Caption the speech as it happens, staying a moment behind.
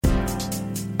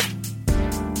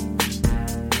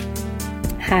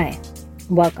Hi,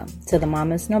 welcome to the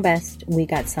Mamas Know Best We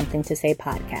Got Something to Say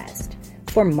podcast.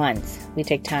 For months, we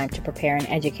take time to prepare and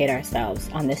educate ourselves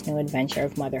on this new adventure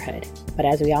of motherhood. But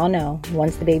as we all know,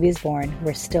 once the baby is born,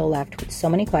 we're still left with so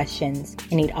many questions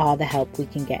and need all the help we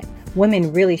can get.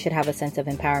 Women really should have a sense of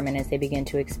empowerment as they begin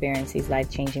to experience these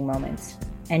life-changing moments.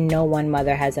 And no one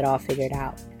mother has it all figured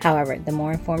out. However, the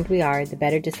more informed we are, the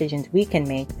better decisions we can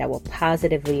make that will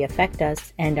positively affect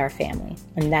us and our family.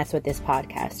 And that's what this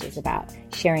podcast is about.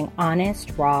 Sharing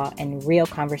honest, raw, and real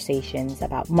conversations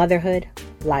about motherhood,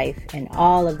 life, and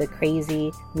all of the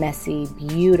crazy, messy,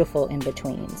 beautiful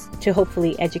in-betweens to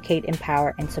hopefully educate,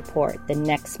 empower, and support the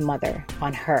next mother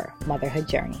on her motherhood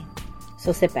journey.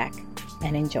 So sit back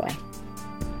and enjoy.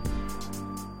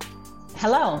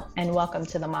 Hello, and welcome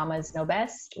to the Mamas Know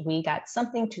Best We Got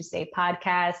Something to Say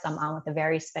podcast. I'm on with a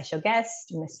very special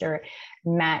guest, Mr.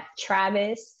 Matt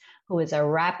Travis, who is a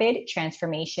rapid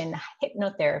transformation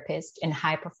hypnotherapist and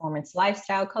high performance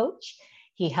lifestyle coach.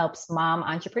 He helps mom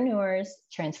entrepreneurs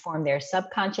transform their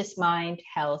subconscious mind,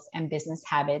 health, and business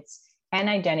habits and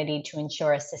identity to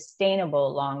ensure a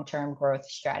sustainable long-term growth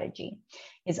strategy.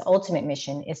 His ultimate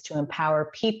mission is to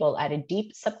empower people at a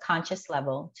deep subconscious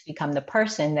level to become the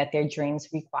person that their dreams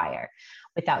require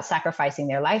without sacrificing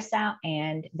their lifestyle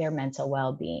and their mental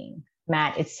well-being.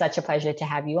 Matt, it's such a pleasure to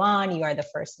have you on. You are the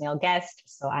first male guest,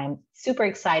 so I'm super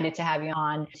excited to have you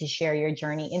on to share your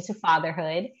journey into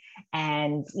fatherhood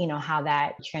and how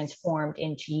that transformed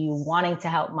into you wanting to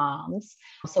help moms.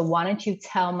 So why don't you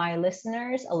tell my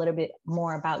listeners a little bit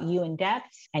more about you in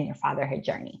depth and your fatherhood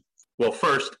journey? Well,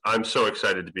 first, I'm so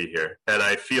excited to be here, and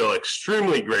I feel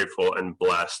extremely grateful and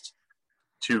blessed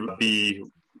to be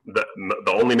the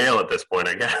only male at this point,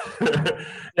 I guess.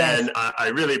 Yes. And I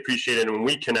really appreciate it. And when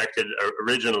we connected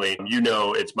originally,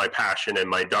 it's my passion and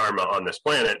my dharma on this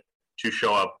planet to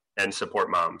show up and support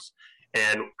moms.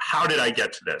 And how did I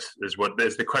get to this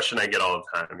is the question I get all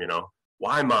the time,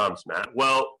 why moms, Matt?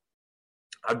 Well,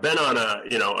 I've been on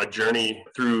a journey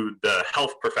through the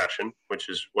health profession, which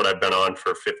is what I've been on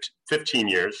for 15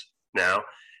 years now.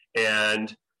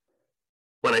 And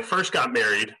when I first got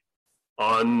married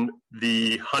on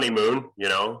the honeymoon,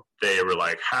 they were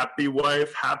like, happy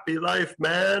wife, happy life,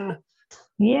 man.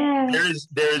 Yeah.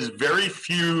 There's very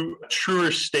few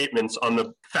truer statements on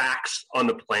the facts on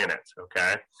the planet.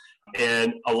 Okay.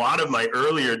 And a lot of my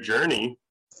earlier journey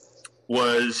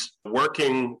was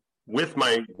working with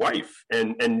my wife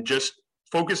and just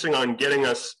focusing on getting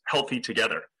us healthy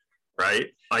together, right?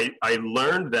 I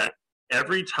learned that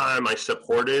every time I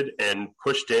supported and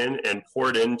pushed in and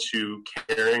poured into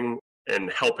caring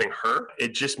and helping her,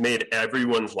 it just made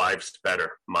everyone's lives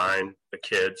better. Mine, the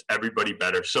kids, everybody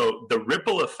better. So the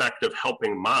ripple effect of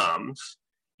helping moms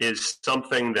is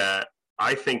something that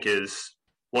I think is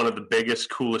one of the biggest,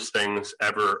 coolest things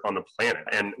ever on the planet.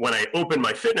 And when I opened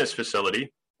my fitness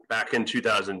facility back in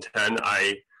 2010,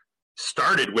 I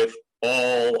started with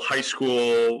all high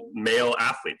school male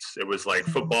athletes. It was like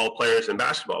football players and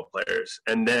basketball players.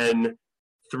 And then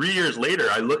 3 years later,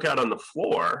 I look out on the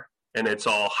floor and it's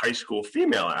all high school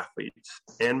female athletes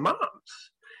and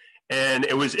moms. And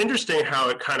it was interesting how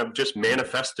it kind of just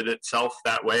manifested itself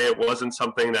that way. It wasn't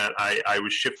something that I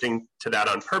was shifting to that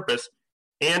on purpose.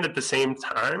 And at the same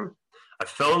time, I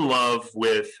fell in love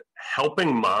with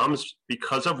helping moms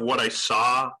because of what I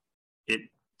saw it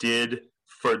did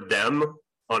for them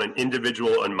on an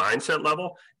individual and mindset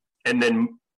level. And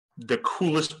then the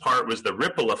coolest part was the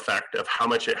ripple effect of how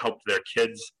much it helped their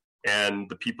kids and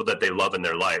the people that they love in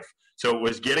their life. So it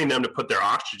was getting them to put their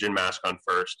oxygen mask on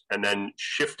first and then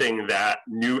shifting that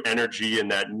new energy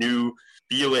and that new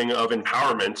feeling of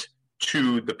empowerment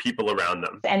to the people around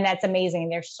them. And that's amazing.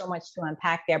 There's so much to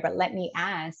unpack there. But let me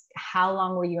ask, how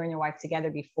long were you and your wife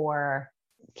together before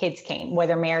kids came,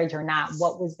 whether marriage or not?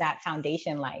 What was that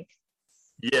foundation like?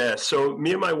 Yeah, so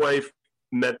me and my wife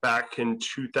met back in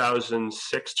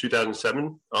 2006,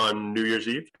 2007 on New Year's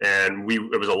Eve. And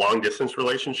it was a long distance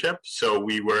relationship. So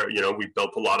we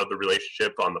built a lot of the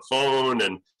relationship on the phone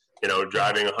and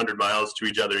driving 100 miles to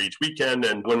each other each weekend.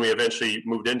 And when we eventually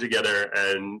moved in together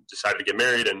and decided to get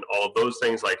married and all of those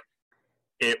things,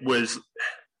 it was,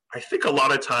 I think a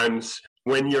lot of times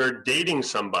when you're dating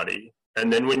somebody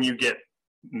and then when you get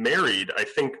married, I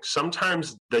think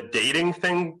sometimes the dating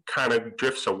thing kind of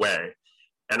drifts away.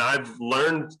 And I've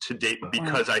learned to date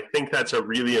because I think that's a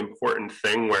really important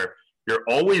thing where you're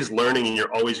always learning and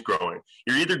you're always growing.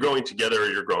 You're either growing together or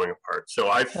you're growing apart. So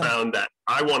I've found that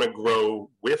I want to grow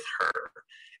with her.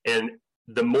 And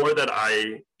the more that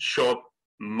I show up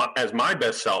as my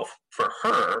best self for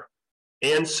her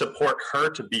and support her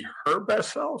to be her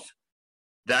best self,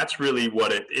 that's really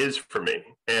what it is for me.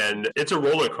 And it's a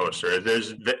roller coaster.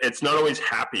 It's not always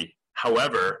happy.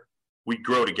 However, we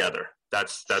grow together.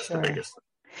 That's the Sure. biggest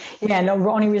thing. Yeah, no, the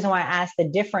only reason why I asked the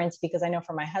difference, because I know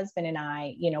for my husband and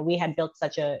I, we had built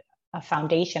such a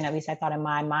foundation, at least I thought in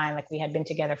my mind, like we had been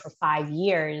together for 5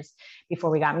 years before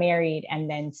we got married. And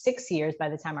then 6 years by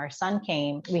the time our son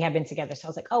came, we had been together. So I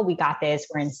was like, oh, we got this,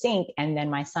 we're in sync. And then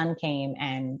my son came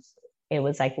and it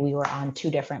was like we were on two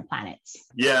different planets.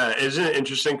 Yeah, isn't it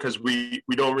interesting? Because we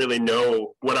don't really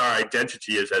know what our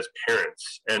identity is as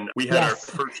parents. And we had our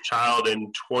first child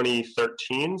in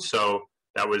 2013. So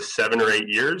that was 7 or 8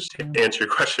 years, to answer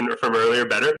your question from earlier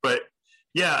better. But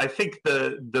yeah, I think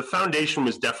the foundation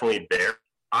was definitely there.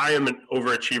 I am an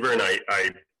overachiever, and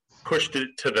I pushed it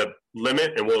to the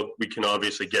limit, and we can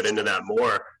obviously get into that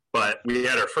more. But we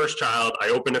had our first child. I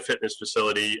opened a fitness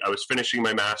facility. I was finishing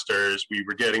my master's. We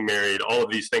were getting married, all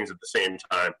of these things at the same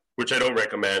time, which I don't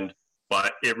recommend.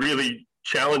 But it really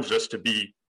challenged us to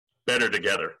be better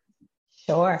together.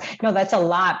 Sure. No, that's a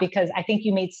lot, because I think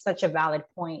you made such a valid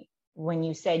point when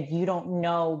you said you don't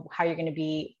know how you're going to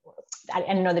be. I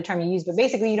don't know the term you use, but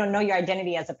basically you don't know your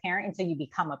identity as a parent until you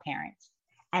become a parent.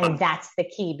 And that's the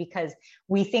key, because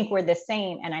we think we're the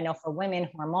same. And I know for women,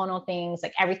 hormonal things,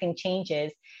 like everything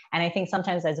changes. And I think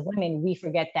sometimes as women, we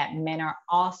forget that men are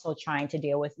also trying to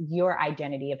deal with your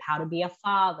identity of how to be a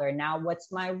father. Now,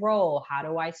 what's my role? How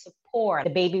do I support? The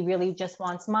baby really just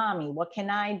wants mommy. What can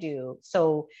I do?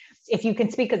 So if you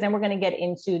can speak, because then we're going to get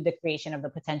into the creation of the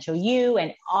potential you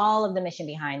and all of the mission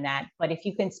behind that. But if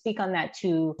you can speak on that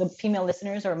to the female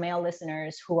listeners or male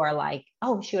listeners who are like,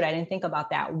 oh, shoot, I didn't think about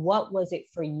that. What was it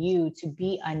for you to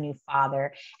be a new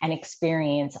father and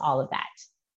experience all of that?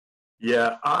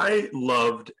 Yeah, I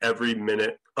loved every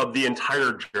minute of the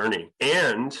entire journey.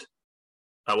 And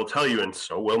I will tell you, and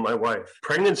so will my wife,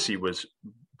 pregnancy was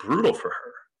brutal for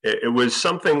her. It was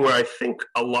something where I think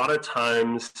a lot of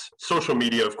times social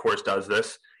media, of course, does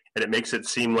this, and it makes it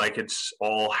seem like it's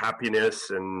all happiness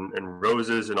and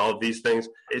roses and all of these things.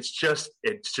 It's just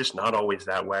not always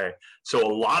that way. So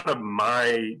a lot of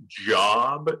my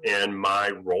job and my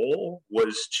role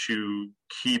was to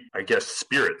keep, I guess,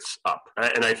 spirits up.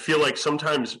 And I feel like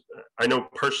sometimes, I know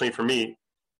personally for me,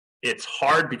 it's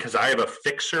hard because I have a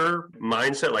fixer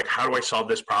mindset, like how do I solve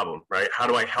this problem, right? How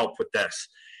do I help with this?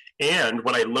 And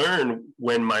what I learned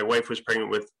when my wife was pregnant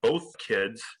with both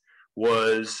kids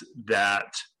was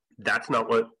that that's not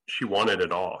what she wanted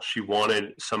at all. She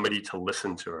wanted somebody to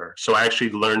listen to her. So I actually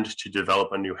learned to develop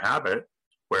a new habit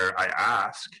where I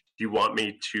ask, do you want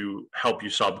me to help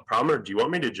you solve the problem, or do you want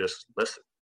me to just listen?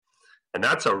 And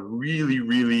that's a really,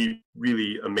 really,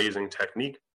 really amazing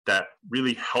technique that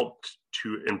really helped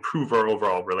to improve our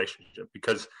overall relationship,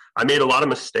 because I made a lot of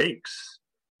mistakes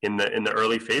in the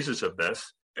early phases of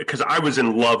this, because I was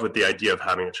in love with the idea of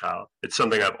having a child. It's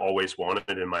something I've always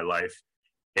wanted in my life.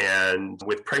 And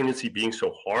with pregnancy being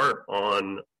so hard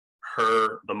on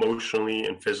her emotionally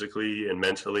and physically and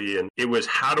mentally, and it was,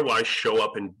 how do I show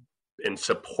up and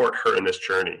support her in this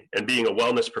journey? And being a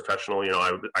wellness professional,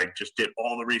 I just did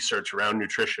all the research around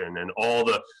nutrition and all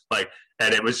the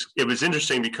and it was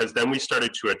interesting, because then we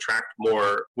started to attract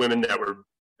more women that were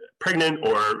pregnant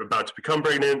or about to become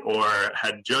pregnant or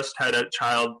had just had a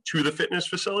child to the fitness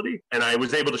facility. And I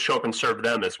was able to show up and serve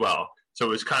them as well. So it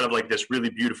was kind of like this really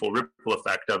beautiful ripple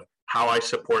effect of how I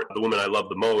support the women I love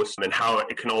the most, and how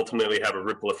it can ultimately have a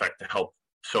ripple effect to help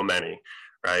so many,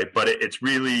 right? But it's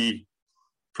really,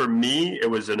 for me, it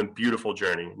was a beautiful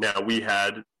journey. Now, we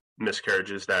had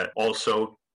miscarriages that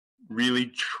also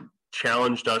really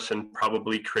challenged us and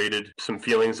probably created some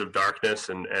feelings of darkness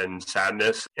and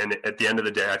sadness. And at the end of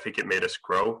the day, I think it made us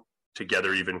grow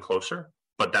together even closer.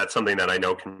 But that's something that I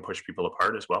know can push people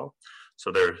apart as well. So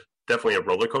there's definitely a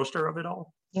roller coaster of it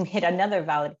all. You hit another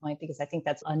valid point, because I think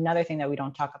that's another thing that we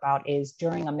don't talk about is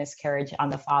during a miscarriage on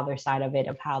the father side of it,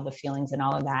 of how the feelings and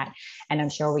all of that. And I'm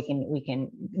sure we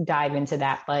can dive into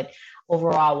that. But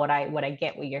overall, what I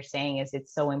get what you're saying is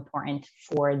it's so important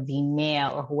for the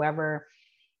male or whoever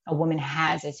a woman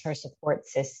has as her support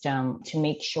system to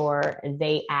make sure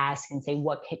they ask and say,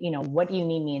 what do you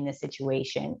need me in this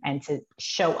situation? And to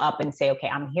show up and say, okay,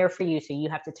 I'm here for you. So you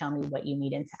have to tell me what you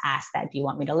need, and to ask that. Do you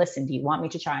want me to listen? Do you want me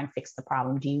to try and fix the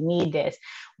problem? Do you need this?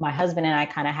 My husband and I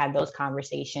kind of had those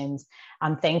conversations.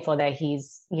 I'm thankful that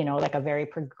he's, like a very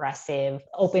progressive,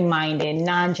 open-minded,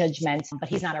 non-judgmental, but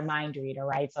he's not a mind reader,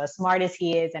 right? So as smart as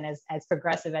he is and as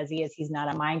progressive as he is, he's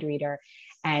not a mind reader.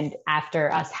 And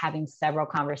after us having several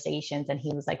conversations, and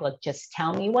he was like, look, just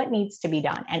tell me what needs to be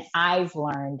done. And I've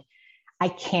learned I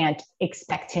can't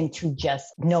expect him to just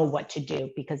know what to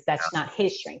do, because that's not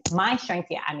his strength. My strength,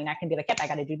 I can be like, yep, I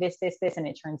got to do this, and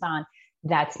it turns on.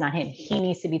 that's not him. He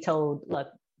needs to be told, look,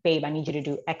 babe, I need you to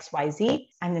do X, Y, Z,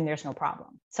 and then there's no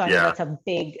problem. So I know that's a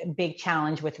big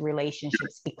challenge with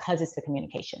relationships because it's the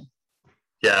communication.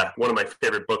 Yeah. One of my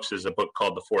favorite books is a book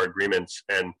called The Four Agreements.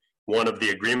 And one of the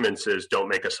agreements is don't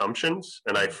make assumptions.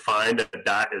 And I find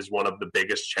that is one of the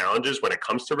biggest challenges when it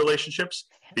comes to relationships,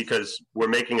 because we're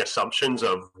making assumptions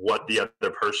of what the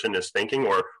other person is thinking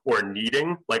or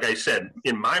needing. Like I said,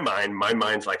 in my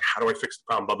mind's like, how do I fix the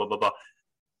problem? Blah, blah, blah, blah.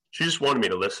 She just wanted me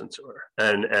to listen to her.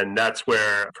 And that's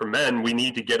where, for men, we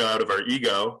need to get out of our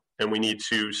ego and we need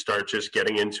to start just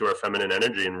getting into our feminine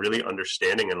energy and really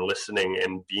understanding and listening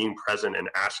and being present and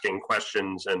asking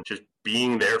questions and just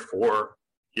being there for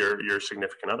your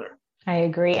significant other. I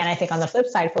agree. And I think on the flip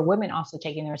side, for women, also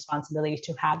taking the responsibility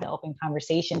to have the open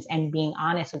conversations and being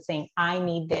honest with saying, I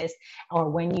need this, or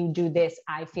when you do this,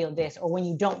 I feel this, or when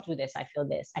you don't do this, I feel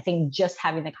this. I think just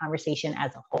having the conversation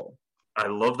as a whole. I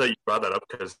love that you brought that up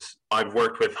because I've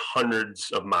worked with hundreds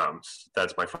of moms.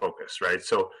 That's my focus, right?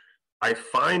 So I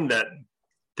find that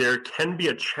there can be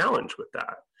a challenge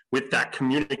with that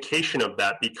communication of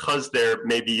that, because there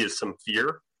maybe is some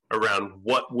fear around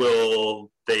what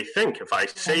will they think if I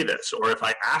say this, or if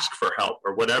I ask for help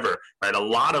or whatever, right? A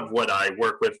lot of what I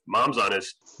work with moms on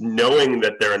is knowing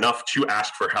that they're enough to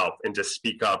ask for help and to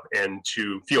speak up and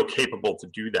to feel capable to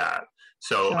do that.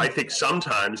 So I think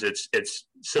sometimes it's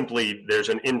simply there's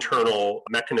an internal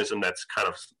mechanism that's kind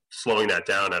of slowing that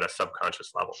down at a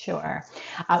subconscious level. Sure.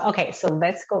 Okay, so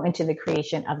let's go into the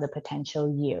creation of the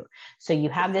potential you. So you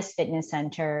have this fitness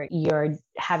center, you're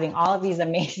having all of these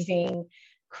amazing,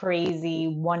 crazy,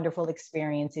 wonderful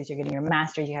experiences. You're getting your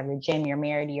master's, you have your gym, you're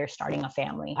married, you're starting a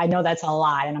family. I know that's a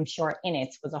lot, and I'm sure in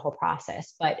it was a whole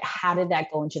process, but how did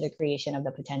that go into the creation of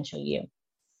the potential you?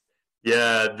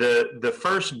 Yeah, the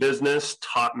first business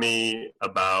taught me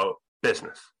about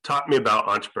business, taught me about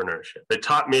entrepreneurship. It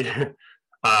taught me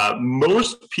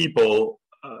most people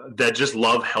that just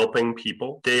love helping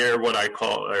people, they're what I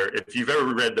call, or if you've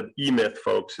ever read the E-Myth,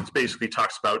 folks, it basically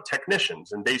talks about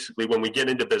technicians. And basically when we get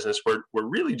into business, we're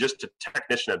really just a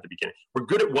technician at the beginning. We're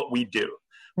good at what we do,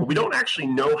 but we don't actually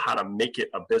know how to make it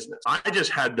a business. I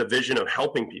just had the vision of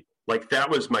helping people. Like that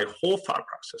was my whole thought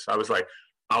process. I was like,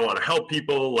 I want to help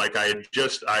people. Like I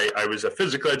was a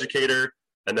physical educator,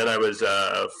 and then I was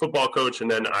a football coach. And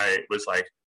then I was like,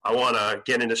 I want to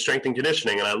get into strength and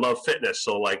conditioning, and I love fitness.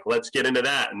 So like, let's get into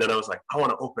that. And then I was like, I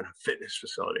want to open a fitness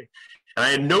facility. And I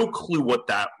had no clue what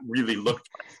that really looked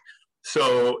like.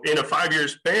 So in a 5-year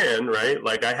span, right,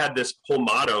 like I had this whole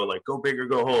motto, like go big or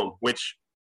go home, which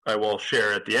I will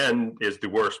share at the end is the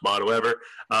worst motto ever.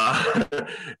 And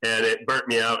it burnt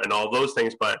me out and all those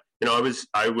things. But, you know,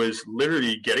 I was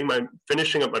literally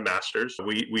finishing up my master's.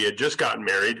 We had just gotten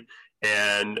married,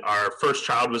 and our first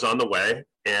child was on the way,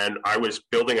 and I was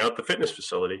building out the fitness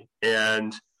facility.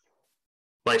 And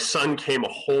my son came a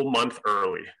whole month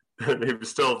early. He was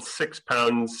still 6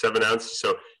 pounds, 7 ounces.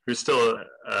 So he was still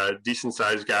a decent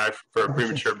sized guy for a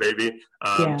premature baby.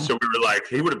 So we were like,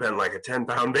 he would have been like a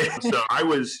 10-pound baby. So I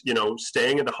was, you know,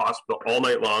 staying at the hospital all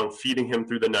night long, feeding him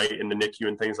through the night in the NICU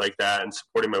and things like that, and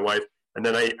supporting my wife. And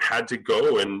then I had to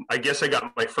go, and I guess I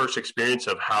got my first experience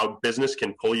of how business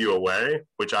can pull you away,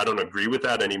 which I don't agree with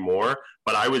that anymore.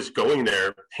 But I was going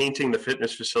there, painting the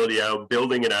fitness facility out,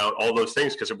 building it out, all those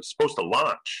things, because it was supposed to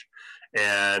launch.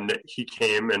 And he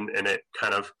came, and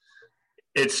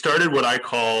it started what I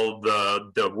call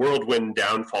the whirlwind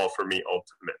downfall for me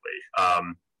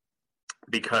ultimately,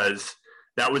 because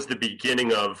that was the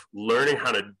beginning of learning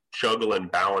how to juggle and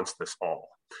balance this all.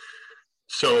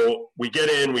 So we get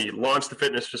in, we launch the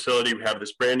fitness facility, we have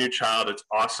this brand new child, it's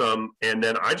awesome. And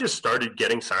then I just started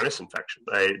getting sinus infections.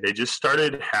 They just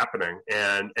started happening.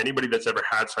 And anybody that's ever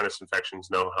had sinus infections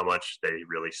know how much they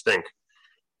really stink.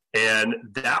 And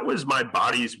that was my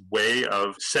body's way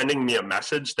of sending me a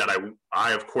message that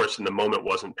I, of course, in the moment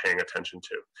wasn't paying attention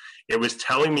to. It was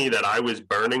telling me that I was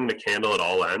burning the candle at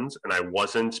all ends, and I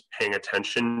wasn't paying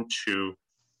attention to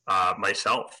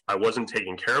myself. I wasn't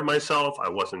taking care of myself. I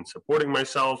wasn't supporting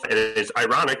myself. And it's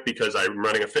ironic because I'm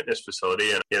running a fitness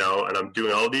facility, and, you know, and I'm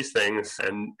doing all these things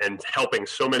and helping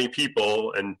so many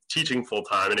people and teaching full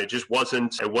time. And it just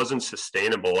wasn't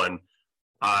sustainable. And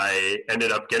I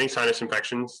ended up getting sinus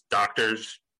infections.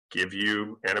 Doctors give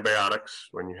you antibiotics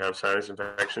when you have sinus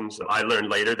infections. I learned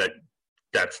later that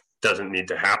doesn't need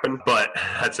to happen, but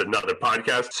that's another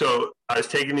podcast. So I was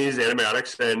taking these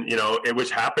antibiotics, and, you know, it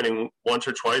was happening once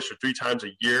or twice or 3 times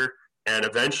a year. And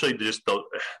eventually just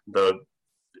the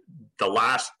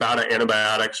last bout of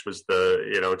antibiotics was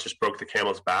it just broke the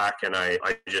camel's back. And I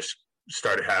just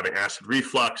started having acid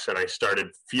reflux, and I started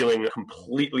feeling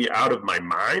completely out of my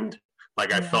mind.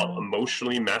 Like I felt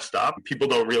emotionally messed up. People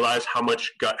don't realize how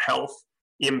much gut health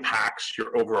impacts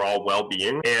your overall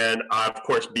well-being. And of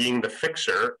course, being the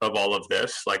fixer of all of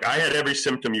this, like I had every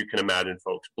symptom you can imagine,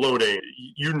 folks, bloating,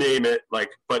 you name it. Like,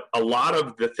 but a lot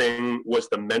of the thing was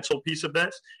the mental piece of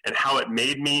this and how it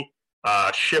made me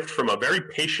shift from a very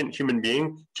patient human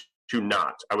being to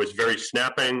not. I was very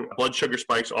snapping, blood sugar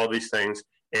spikes, all these things.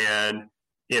 And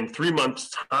in 3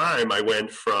 months' time, I went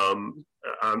from,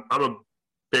 I'm a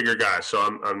bigger guy. So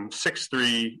I'm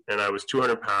 6'3", and I was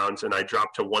 200 pounds, and I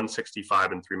dropped to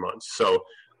 165 in 3 months. So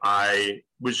I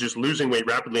was just losing weight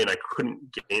rapidly, and I couldn't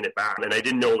gain it back. And I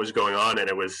didn't know what was going on. And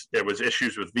it was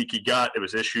issues with leaky gut. It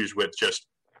was issues with just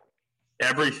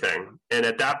everything. And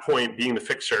at that point, being the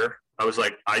fixer, I was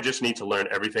like, I just need to learn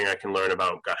everything I can learn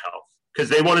about gut health, because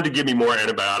they wanted to give me more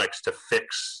antibiotics to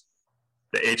fix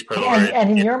the H. pylori.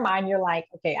 And in your mind, you're like,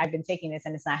 okay, I've been taking this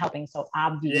and it's not helping. So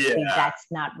obviously that's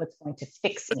not what's going to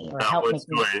fix me or help me.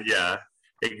 Yeah,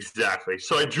 exactly.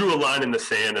 So I drew a line in the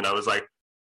sand and I was like,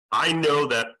 I know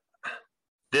that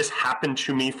this happened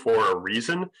to me for a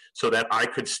reason so that I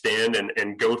could stand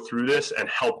and go through this and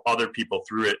help other people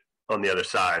through it on the other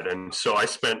side. And so I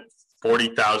spent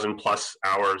 40,000 plus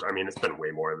hours. I mean, it's been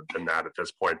way more than that at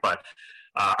this point, but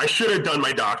I should have done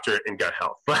my doctorate in gut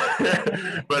health, but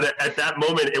at that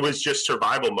moment, it was just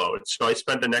survival mode. So I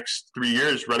spent the next 3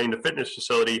 years running the fitness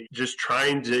facility, just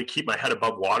trying to keep my head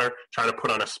above water, trying to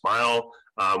put on a smile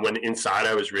when inside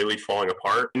I was really falling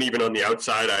apart. And even on the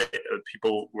outside,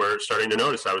 people were starting to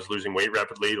notice I was losing weight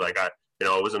rapidly. Like I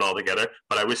wasn't all together,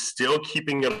 but I was still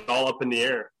keeping it all up in the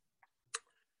air.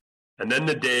 And then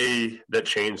the day that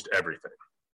changed everything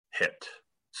hit.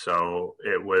 So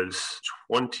it was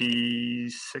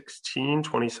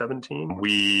 2017.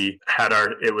 We had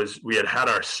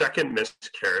our second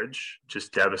miscarriage,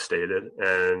 just devastated.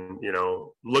 And,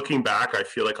 looking back, I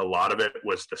feel like a lot of it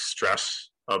was the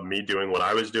stress of me doing what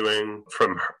I was doing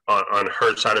on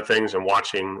her side of things and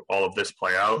watching all of this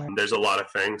play out. And there's a lot of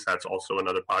things. That's also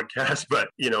another podcast. But,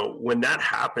 when that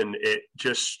happened, it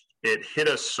hit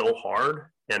us so hard.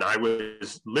 And I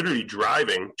was literally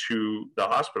driving to the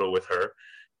hospital with her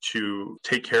to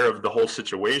take care of the whole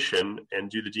situation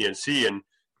and do the DNC. And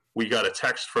we got a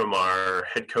text from our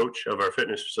head coach of our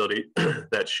fitness facility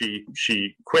that she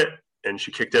quit and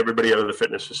she kicked everybody out of the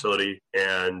fitness facility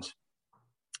and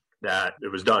that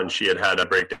it was done. She had a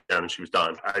breakdown and she was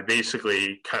done. I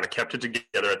basically kind of kept it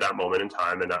together at that moment in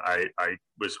time. And I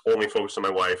was only focused on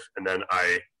my wife. And then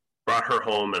I brought her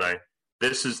home and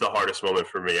this is the hardest moment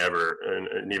for me ever,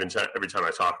 and even every time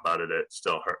I talk about it, it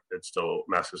still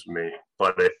messes with me.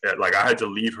 But I had to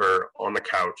leave her on the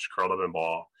couch, curled up in a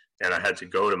ball, and I had to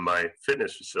go to my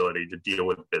fitness facility to deal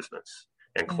with business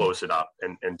and close it up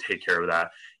and take care of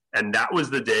that. And that was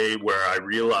the day where I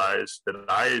realized that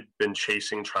I had been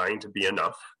trying to be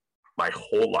enough my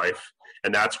whole life.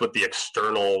 And that's what the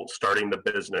external, starting the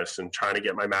business and trying to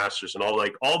get my master's and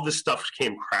all this stuff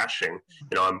came crashing.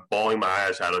 I'm bawling my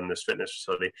eyes out in this fitness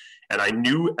facility. And I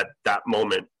knew at that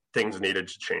moment things needed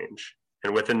to change.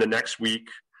 And within the next week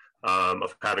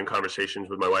of having conversations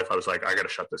with my wife, I was like, I got to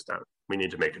shut this down. We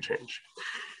need to make a change.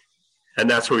 And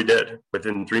that's what we did.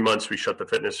 Within 3 months, we shut the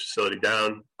fitness facility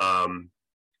down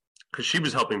because she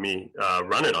was helping me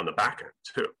run it on the back end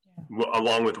too,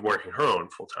 along with working her own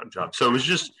full-time job. So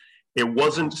it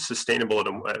wasn't sustainable.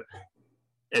 And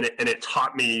it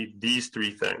taught me these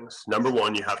three things. Number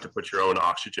one, you have to put your own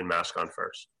oxygen mask on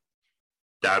first.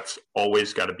 That's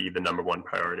always got to be the number one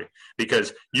priority,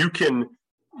 because you can,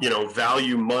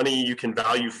 value money, you can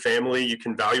value family, you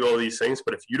can value all these things.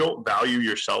 But if you don't value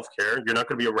your self-care, you're not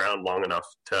going to be around long enough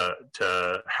to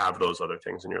have those other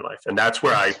things in your life. And that's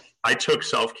where I took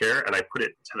self-care and I put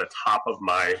it to the top of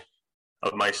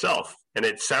myself. And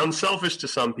it sounds selfish to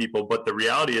some people, but the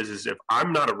reality is if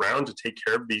I'm not around to take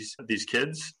care of these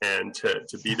kids and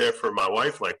to be there for my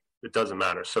wife, it doesn't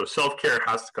matter. So self-care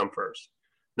has to come first.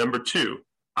 Number two,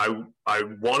 I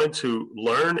wanted to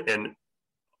learn and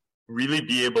really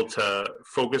be able to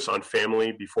focus on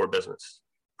family before business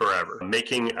forever,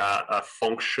 making a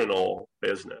functional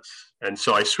business. And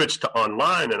so I switched to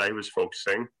online and I was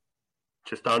focusing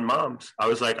just on moms. I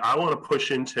was like, I want to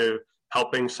push into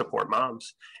helping support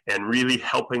moms and really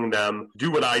helping them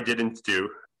do what I didn't do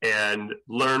and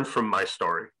learn from my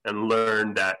story and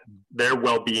learn that their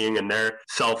well-being and their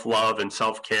self-love and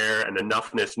self-care and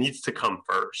enoughness needs to come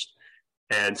first.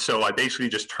 And so I basically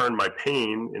just turned my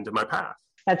pain into my path.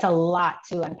 That's a lot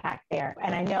to unpack there.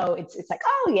 And I know it's like,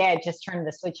 oh yeah, just turn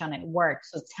the switch on, it works.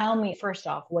 So tell me, first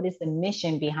off, what is the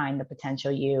mission behind the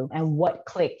Potential You and what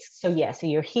clicked? So yeah, so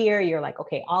you're here, you're like,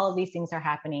 okay, all of these things are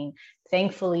happening.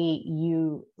 Thankfully,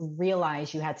 you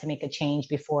realize you had to make a change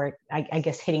before, I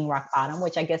guess, hitting rock bottom,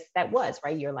 which I guess that was,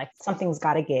 right? You're like, something's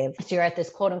got to give. So you're at this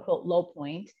quote unquote low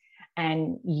point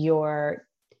and you're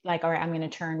like, all right, I'm going to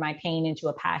turn my pain into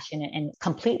a passion and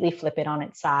completely flip it on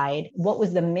its side. What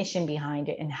was the mission behind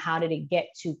it and how did it get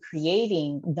to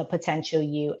creating the Potential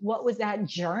You? What was that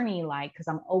journey like? Because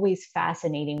I'm always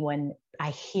fascinating when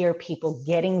I hear people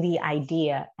getting the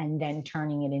idea and then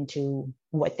turning it into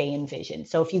what they envision.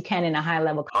 So if you can, in a high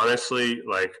level. Honestly,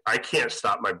 like I can't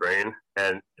stop my brain.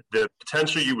 And the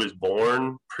Potential You was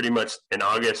born pretty much in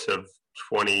August of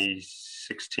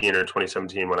 2016 or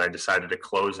 2017 when I decided to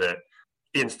close it.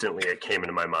 Instantly it came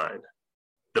into my mind,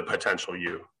 the Potential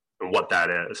You and what that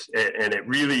is. And it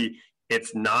really,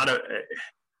 it's not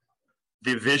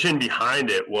the vision behind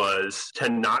it was to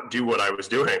not do what I was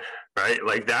doing, right?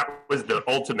 Like that was the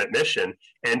ultimate mission,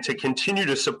 and to continue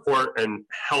to support and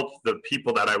help the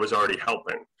people that I was already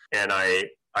helping. And I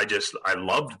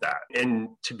loved that. And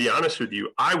to be honest with you,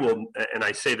 I will, and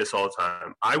I say this all the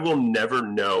time, I will never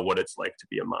know what it's like to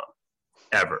be a mom,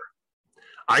 ever.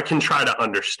 I can try to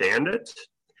understand it.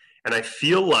 And I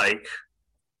feel like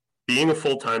being a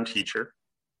full-time teacher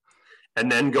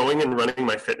and then going and running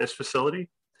my fitness facility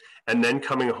and then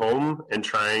coming home and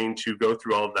trying to go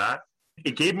through all of that,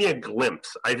 it gave me a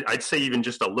glimpse. I'd say even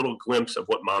just a little glimpse of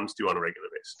what moms do on a regular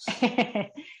basis.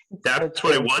 That's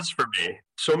what it was for me.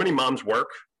 So many moms work,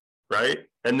 right?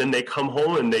 And then they come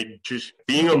home and they just,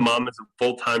 being a mom is a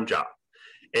full-time job.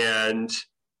 And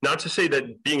not to say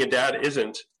that being a dad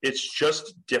isn't, it's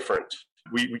just different.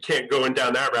 We can't go in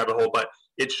down that rabbit hole, but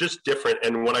it's just different.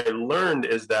 And what I learned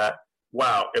is that,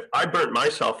 wow, if I burnt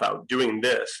myself out doing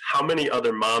this, how many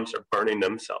other moms are burning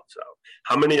themselves out?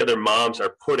 How many other moms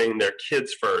are putting their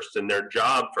kids first and their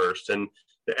job first and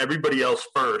everybody else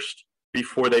first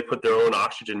before they put their own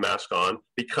oxygen mask on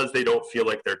because they don't feel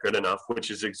like they're good enough, which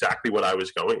is exactly what I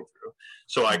was going through.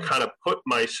 So I kind of put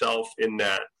myself in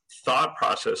that thought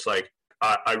process, like,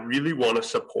 I really want to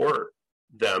support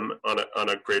them on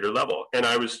a greater level. And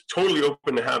I was totally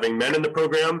open to having men in the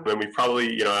program. And we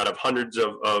probably, out of hundreds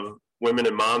of women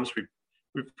and moms,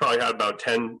 we've probably had about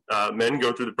 10 men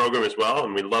go through the program as well.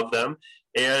 And we love them.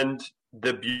 And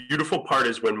the beautiful part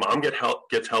is when mom gets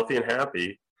healthy and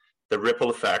happy, the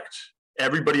ripple effect,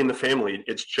 everybody in the family,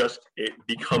 it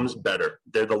becomes better.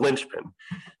 They're the linchpin.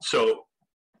 So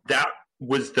that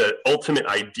was the ultimate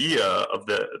idea of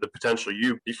the Potential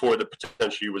You before the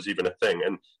Potential You was even a thing.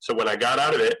 And so when I got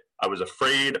out of it, I was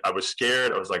afraid, I was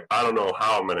scared. I was like, I don't know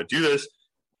how I'm going to do this.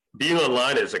 Being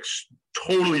online is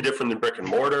totally different than brick and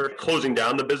mortar. Closing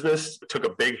down the business took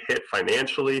a big hit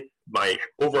financially. My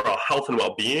overall health and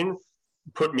well-being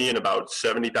put me in about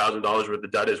 $70,000 worth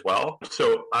of debt as well.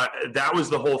 So that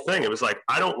was the whole thing. It was like,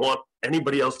 I don't want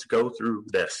anybody else to go through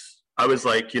this. I was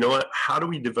like, you know what? How do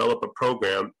we develop a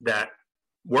program that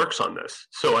works on this?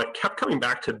 So I kept coming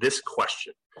back to this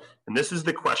question. And this is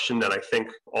the question that I think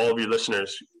all of your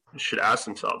listeners should ask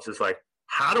themselves is like,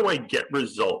 how do I get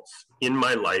results in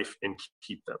my life and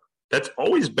keep them? That's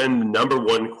always been the number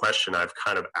one question I've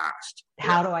kind of asked.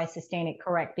 How do I sustain it?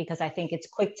 Correct. Because I think it's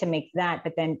quick to make that,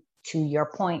 but then to your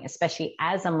point, especially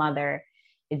as a mother,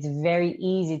 it's very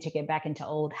easy to get back into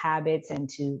old habits and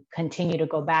to continue to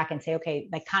go back and say, okay,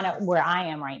 like kind of where I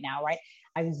am right now, right?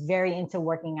 I was very into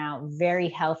working out, very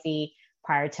healthy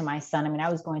prior to my son. I mean,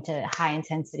 I was going to high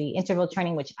intensity interval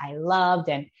training, which I loved,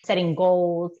 and setting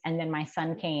goals. And then my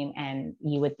son came, and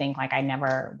you would think like I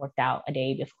never worked out a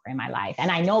day before in my life. And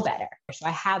I know better. So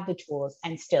I have the tools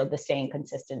and still the same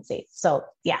consistency. So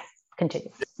yeah,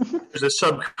 continue. There's a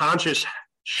subconscious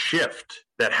shift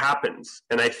that happens.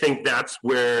 And I think that's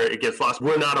where it gets lost.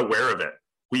 We're not aware of it.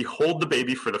 We hold the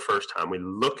baby for the first time. We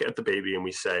look at the baby and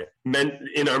we say,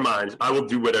 in our minds, I will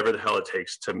do whatever the hell it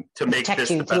takes to make this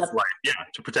the best life. Yeah,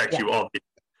 to protect you all.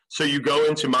 So you go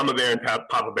into Mama Bear and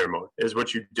Papa Bear mode is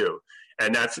what you do.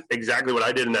 And that's exactly what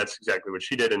I did. And that's exactly what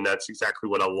she did. And that's exactly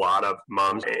what a lot of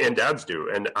moms and dads do.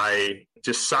 And I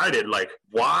decided, like,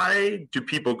 why do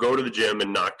people go to the gym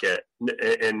and not get,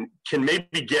 and can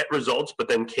maybe get results, but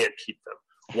then can't keep them?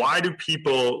 Why do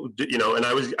people, and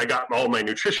I got all my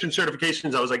nutrition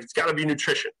certifications. I was like, it's got to be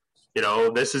nutrition.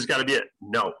 This has got to be it.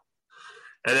 No.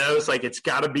 And then I was like, it's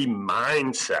got to be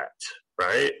mindset,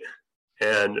 right?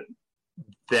 And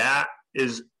that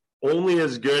is only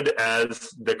as good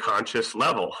as the conscious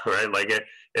level, right? Like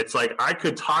It's like I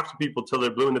could talk to people till they're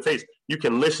blue in the face. You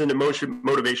can listen to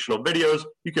motivational videos.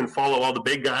 You can follow all the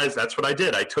big guys. That's what I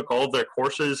did. I took all of their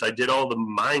courses. I did all the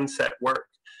mindset work.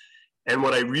 And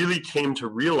what I really came to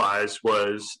realize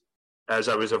was, as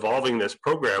I was evolving this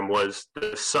program, was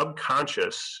the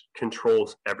subconscious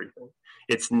controls everything.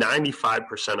 It's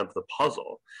 95% of the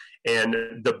puzzle.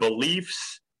 And the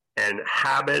beliefs and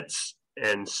habits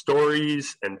and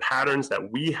stories and patterns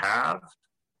that we have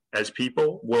as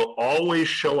people will always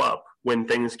show up when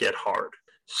things get hard.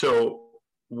 So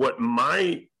what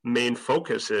my main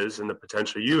focus is in the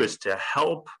Potential You is to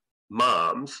help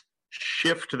moms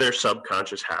shift their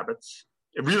subconscious habits,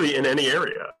 really in any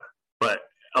area. But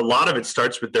a lot of it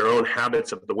starts with their own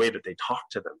habits of the way that they talk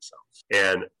to themselves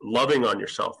and loving on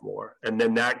yourself more. And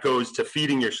then that goes to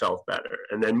feeding yourself better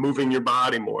and then moving your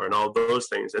body more and all those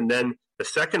things. And then the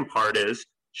second part is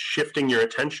shifting your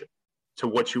attention to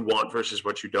what you want versus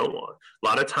what you don't want. A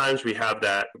lot of times we have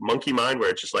that monkey mind where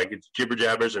it's just like it's jibber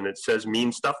jabbers and it says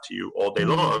mean stuff to you all day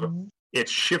long. It's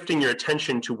shifting your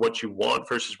attention to what you want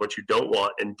versus what you don't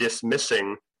want and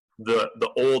dismissing the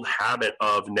old habit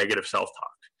of negative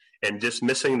self-talk and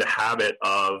dismissing the habit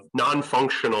of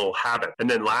non-functional habit. And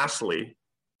then lastly,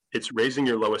 it's raising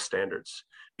your lowest standards,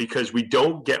 because we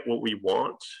don't get what we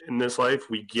want in this life.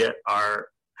 We get our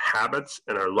habits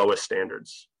and our lowest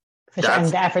standards. For sure. And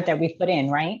the effort that we put in,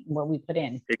 right? What we put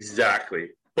in. Exactly.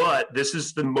 But this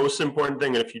is the most important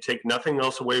thing. And if you take nothing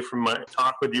else away from my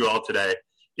talk with you all today,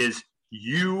 is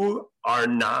you are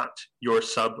not your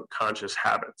subconscious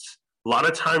habits. A lot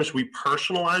of times we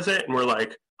personalize it and we're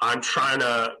like, I'm trying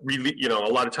to really, a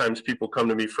lot of times people come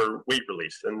to me for weight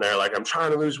release and they're like, I'm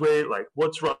trying to lose weight. Like,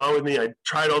 what's wrong with me? I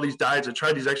tried all these diets. I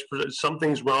tried these exercises.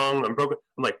 Something's wrong. I'm broken.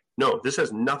 I'm like, no, this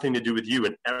has nothing to do with you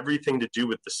and everything to do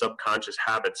with the subconscious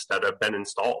habits that have been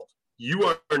installed. You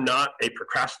are not a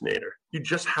procrastinator. You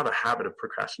just have a habit of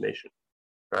procrastination,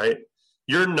 right?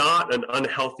 You're not an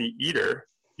unhealthy eater.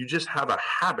 You just have a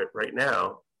habit right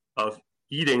now of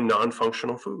eating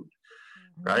non-functional food.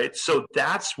 Right. So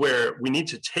that's where we need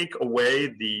to take away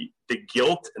the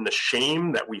guilt and the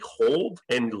shame that we hold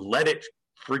and let it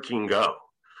freaking go.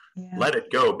 Yeah. Let it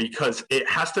go, because it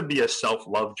has to be a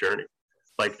self-love journey.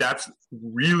 Like that's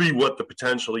really what the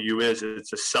Potential You is.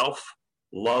 It's a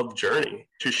self-love journey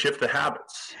to shift the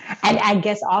habits. And I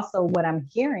guess also what I'm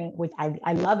hearing, which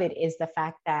I love it, is the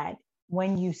fact that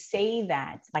when you say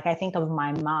that, like I think of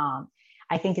my mom,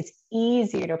 I think it's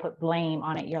easier to put blame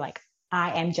on it. You're like,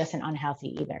 I am just an unhealthy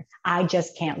eater. I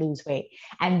just can't lose weight.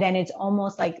 And then it's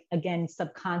almost like, again,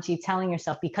 subconsciously telling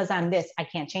yourself, because I'm this, I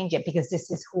can't change it because this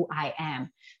is who I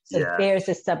am. So there's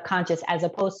this subconscious, as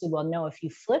opposed to, well, no, if you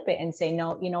flip it and say,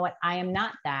 no, you know what, I am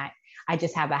not that. I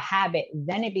just have a habit.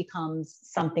 Then it becomes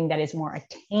something that is more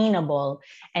attainable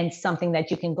and something that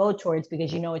you can go towards,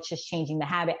 because it's just changing the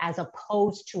habit, as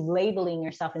opposed to labeling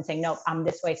yourself and saying, no, I'm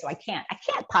this way, so I can't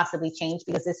possibly change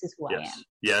because this is who I am.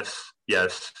 Yes. No,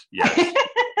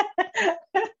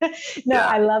 yeah.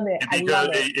 I love it.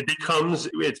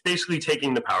 It's basically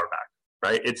taking the power back,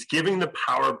 right? It's giving the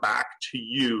power back to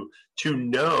you to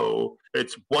know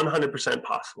it's 100%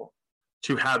 possible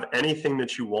to have anything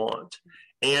that you want.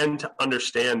 And to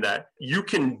understand that you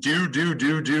can do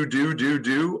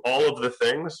all of the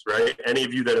things, right? Any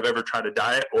of you that have ever tried a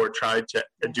diet or tried to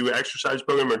do an exercise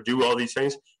program or do all these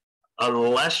things,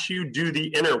 unless you do the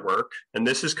inner work, and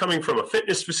this is coming from a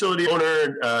fitness facility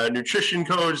owner, nutrition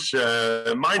coach,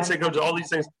 mindset coach, all these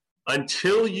things,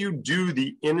 until you do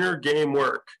the inner game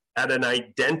work at an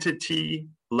identity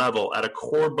level, at a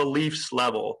core beliefs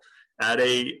level, at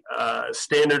a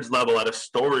standards level, at a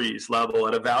stories level,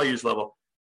 at a values level,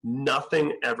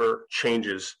 nothing ever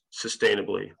changes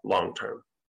sustainably long term.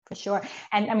 For sure.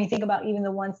 And I mean, think about even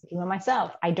the ones, even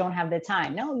myself, I don't have the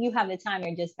time. No, you have the time.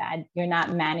 You're just bad. You're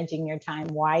not managing your time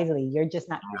wisely. You're just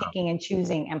not picking and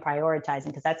choosing and prioritizing,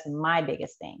 because that's my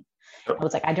biggest thing. I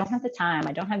was like, I don't have the time.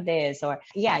 I don't have this, or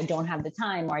I don't have the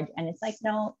time. And it's like,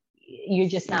 no, you're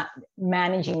just not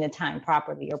managing the time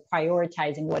properly or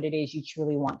prioritizing what it is you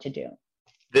truly want to do.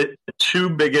 The two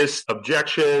biggest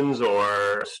objections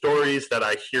or stories that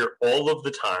I hear all of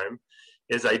the time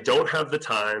is I don't have the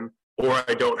time or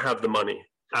I don't have the money.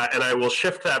 And I will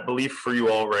shift that belief for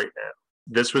you all right now.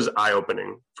 This was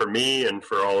eye-opening for me and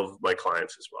for all of my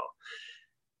clients as well.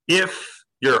 If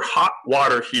your hot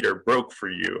water heater broke for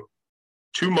you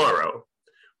tomorrow,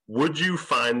 would you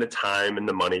find the time and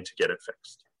the money to get it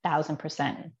fixed?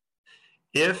 1,000%.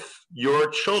 If your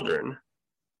children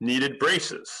needed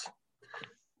braces,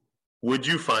 would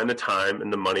you find the time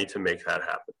and the money to make that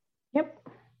happen? Yep.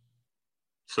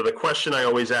 So the question I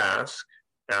always ask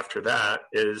after that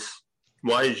is,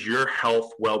 why is your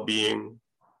health, well-being,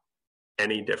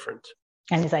 any different.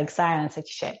 And it's like silence, like,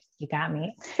 shit, you got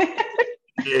me.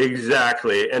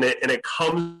 Exactly. And it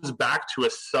comes back to a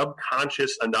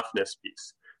subconscious enoughness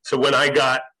piece. So when I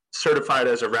got certified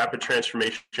as a rapid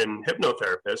transformation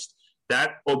hypnotherapist,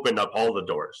 that opened up all the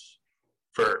doors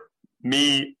for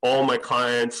me, all my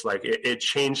clients. Like it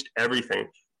changed everything,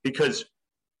 because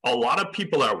a lot of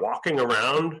people are walking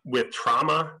around with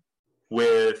trauma,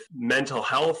 with mental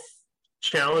health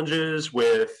challenges,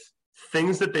 with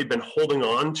things that they've been holding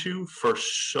on to for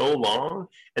so long,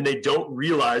 and they don't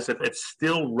realize that it's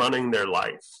still running their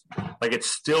life. Like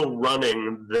it's still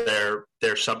running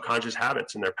their subconscious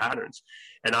habits and their patterns.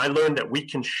 And I learned that we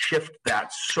can shift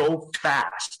that so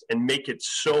fast and make it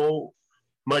so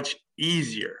much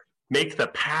easier, make the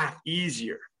path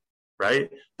easier, right?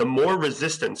 The more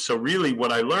resistance. So really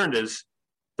what I learned is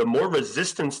the more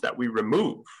resistance that we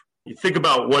remove. You think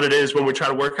about what it is when we try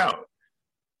to work out.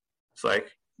 It's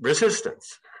like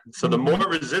resistance. So the more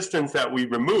resistance that we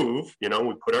remove,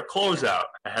 we put our clothes out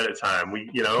ahead of time. We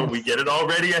get it all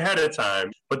ready ahead of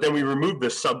time, but then we remove the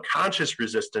subconscious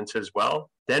resistance as well.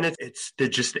 Then it's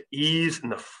just the ease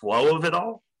and the flow of it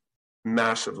all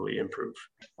massively improve.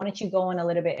 Why don't you go in a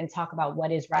little bit and talk about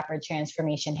what is rapid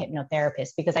transformation hypnotherapist?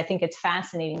 Because I think it's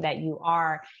fascinating that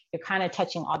you're kind of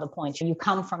touching all the points. You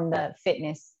come from the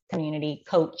fitness community,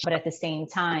 coach, but at the same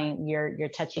time, you're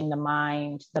touching the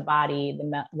mind, the body,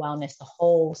 the wellness, the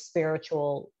whole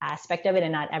spiritual aspect of it,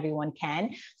 and not everyone can.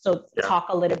 So talk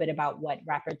a little bit about what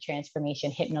rapid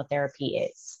transformation hypnotherapy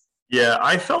is. Yeah,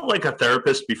 I felt like a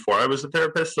therapist before I was a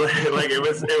therapist. Like it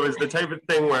was the type of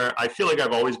thing where I feel like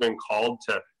I've always been called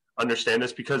to understand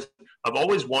this, because I've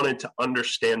always wanted to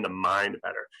understand the mind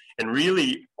better. And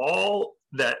really all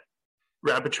that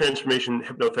rapid transformation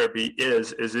hypnotherapy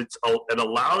is it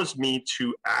allows me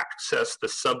to access the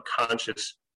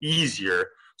subconscious easier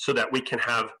so that we can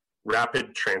have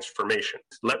rapid transformation.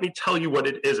 Let me tell you what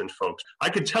it isn't, folks. I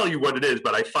could tell you what it is,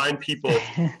 but I find people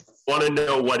want to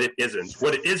know what it isn't.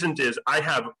 What it isn't is I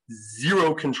have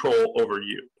zero control over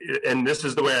you. And this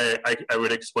is the way I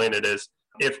would explain it is,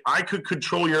 if I could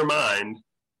control your mind,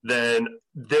 then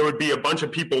there would be a bunch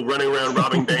of people running around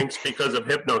robbing banks because of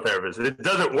hypnotherapists. It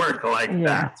doesn't work like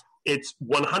that. It's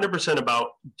 100%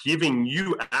 about giving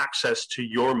you access to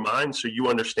your mind so you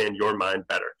understand your mind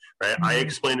better, right? I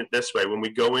explain it this way. When we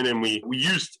go in and we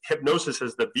use hypnosis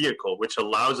as the vehicle, which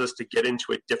allows us to get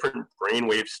into a different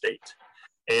brainwave state.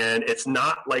 And it's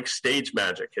not like stage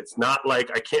magic. It's not like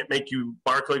I can't make you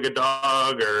bark like a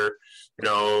dog or,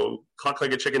 cluck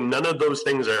like a chicken. None of those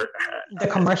things are the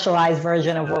commercialized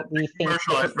version of what we think.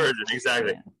 Commercialized version,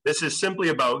 exactly. Yeah. This is simply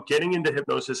about getting into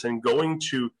hypnosis and going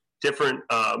to different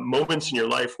moments in your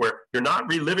life where you're not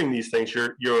reliving these things.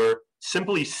 You're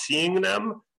simply seeing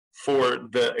them for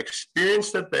the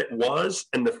experience that was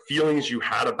and the feelings you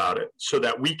had about it, so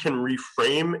that we can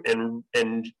reframe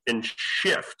and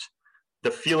shift the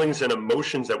feelings and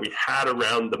emotions that we had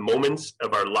around the moments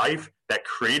of our life that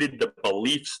created the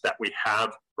beliefs that we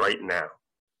have right now.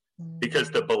 Because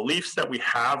the beliefs that we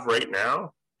have right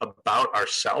now about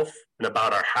ourselves and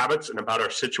about our habits and about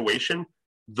our situation,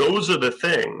 those are the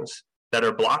things that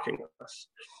are blocking us,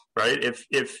 right?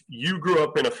 If you grew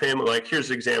up in a family, like here's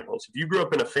examples. If you grew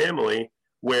up in a family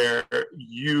where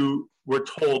you were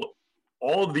told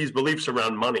all of these beliefs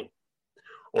around money,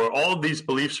 or all of these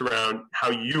beliefs around how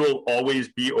you will always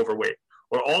be overweight,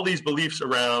 or all these beliefs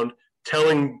around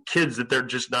telling kids that they're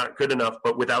just not good enough,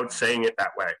 but without saying it that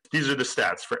way. These are the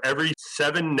stats. For every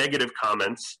 7 negative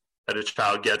comments that a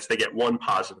child gets, they get 1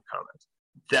 positive comment.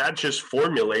 That just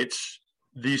formulates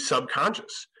the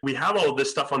subconscious. We have all of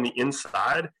this stuff on the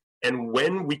inside, and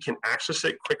when we can access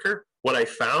it quicker, what I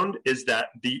found is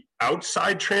that the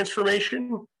outside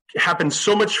transformation happens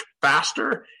so much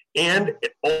faster. And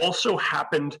it also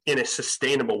happened in a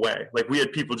sustainable way. Like we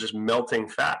had people just melting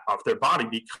fat off their body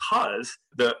because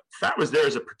the fat was there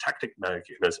as a protective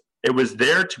mechanism. It was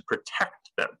there to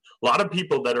protect them. A lot of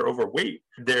people that are overweight,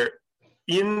 they're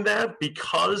in that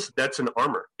because that's an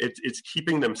armor. It's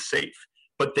keeping them safe.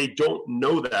 But they don't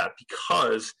know that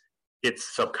because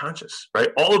it's subconscious, right?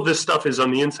 All of this stuff is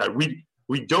on the inside. We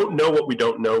don't know what we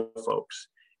don't know, folks.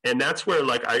 And that's where,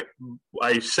 like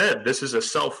I said, this is a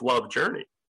self-love journey.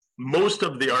 Most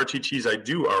of the RTTs I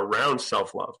do are around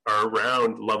self-love, are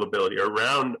around lovability, are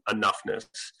around enoughness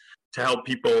to help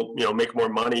people, make more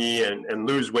money and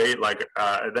lose weight. Like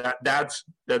that's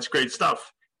great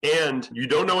stuff. And you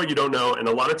don't know what you don't know. And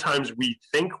a lot of times we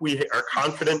think we are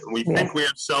confident and we think we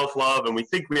have self-love and we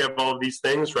think we have all of these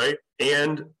things, right?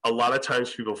 And a lot of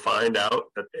times people find out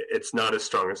that it's not as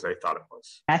strong as they thought it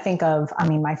was. I think of,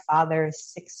 my father's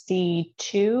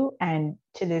 62, and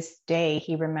to this day,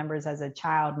 he remembers as a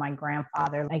child, my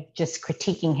grandfather, like just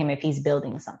critiquing him if he's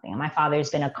building something. My father's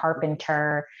been a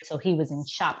carpenter, so he was in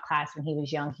shop class when he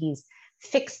was young. He's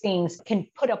fix things, can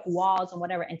put up walls and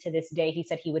whatever. And to this day, he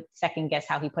said he would second guess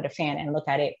how he put a fan and look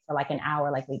at it for like an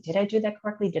hour. Like, wait, did I do that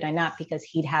correctly? Did I not? Because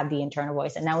he'd have the internal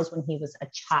voice. And that was when he was a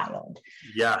child.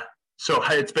 Yeah. So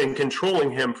it's been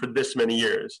controlling him for this many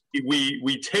years.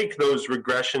 We take those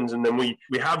regressions and then we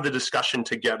have the discussion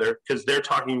together because they're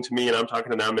talking to me and I'm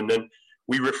talking to them. And then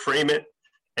we reframe it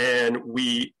and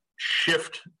we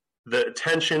shift the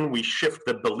attention, we shift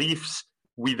the beliefs.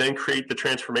 We then create the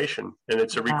transformation, and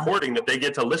it's a recording that they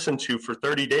get to listen to for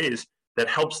 30 days that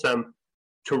helps them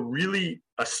to really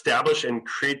establish and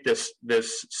create this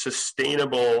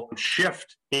sustainable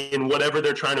shift in whatever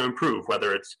they're trying to improve,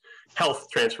 whether it's health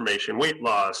transformation, weight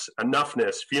loss,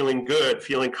 enoughness, feeling good,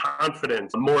 feeling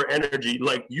confident, more energy,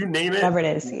 like you name it. Whatever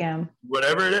it is, yeah.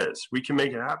 Whatever it is, we can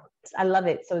make it happen. I love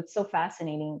it. So it's so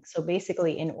fascinating. So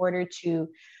basically, in order to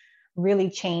really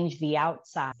change the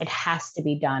outside, it has to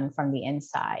be done from the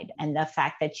inside. And the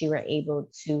fact that you were able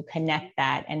to connect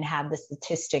that and have the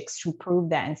statistics to prove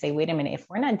that and say, wait a minute, if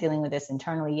we're not dealing with this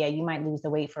internally, yeah, you might lose the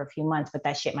weight for a few months, but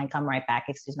that shit might come right back,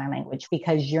 excuse my language,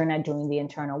 because you're not doing the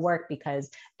internal work, because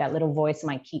that little voice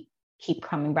might keep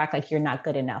coming back like, you're not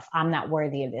good enough. I'm not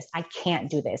worthy of this. I can't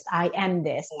do this. I am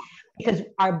this. Because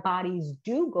our bodies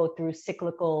do go through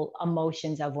cyclical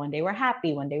emotions of when they were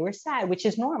happy, when they were sad, which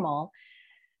is normal.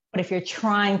 But if you're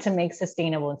trying to make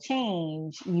sustainable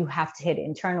change, you have to hit it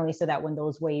internally so that when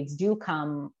those waves do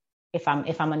come, if I'm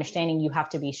understanding, you have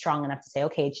to be strong enough to say,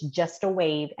 okay, it's just a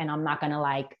wave and I'm not going to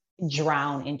like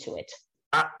drown into it.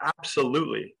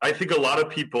 Absolutely. I think a lot of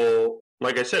people,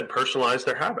 like I said, personalize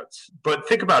their habits. But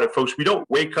think about it, folks. We don't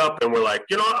wake up and we're like,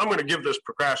 I'm going to give this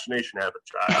procrastination habit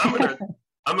a try.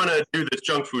 I'm going to do this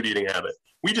junk food eating habit.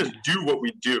 We just do what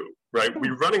we do, right?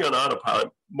 We're running on autopilot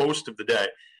most of the day.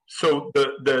 So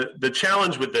the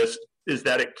challenge with this is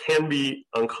that it can be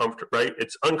uncomfortable, right?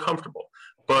 It's uncomfortable,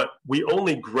 but we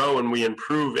only grow and we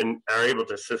improve and are able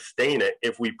to sustain it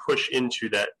if we push into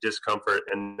that discomfort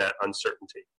and that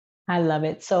uncertainty. I love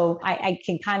it. So I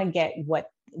can kind of get what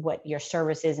your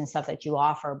service is and stuff that you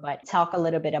offer, but talk a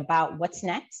little bit about what's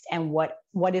next and what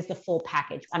is the full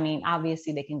package. I mean,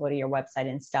 obviously they can go to your website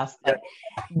and stuff, but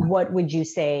what would you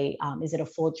say? Is it a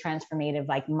full transformative,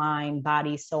 like mind,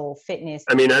 body, soul, fitness?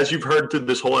 I mean, as you've heard through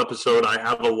this whole episode, I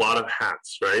have a lot of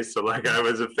hats, right? So like I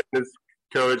was a fitness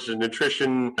coach, a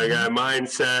nutrition, I got a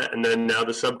mindset, and then now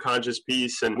the subconscious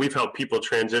piece. And we've helped people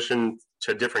transition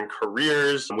to different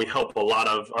careers. We help a lot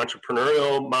of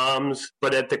entrepreneurial moms,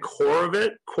 but at the core of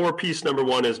it, core piece number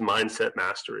one is mindset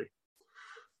mastery.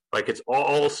 Like it's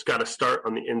all got to start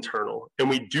on the internal. And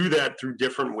we do that through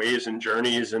different ways and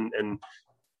journeys and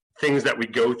things that we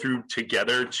go through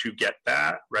together to get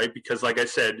that, right? Because like I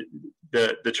said,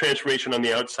 the transformation on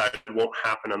the outside won't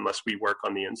happen unless we work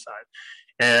on the inside.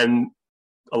 And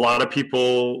a lot of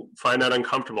people find that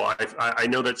uncomfortable. I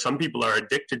know that some people are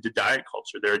addicted to diet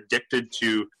culture. They're addicted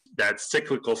to that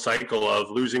cyclical cycle of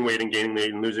losing weight and gaining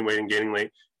weight and losing weight and gaining weight.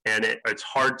 And it's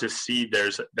hard to see there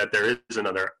is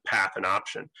another path and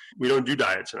option. We don't do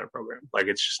diets in our program. Like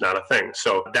it's just not a thing.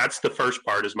 So that's the first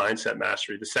part is mindset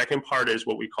mastery. The second part is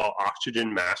what we call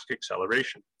oxygen mask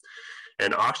acceleration.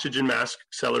 And oxygen mask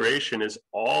acceleration is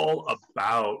all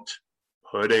about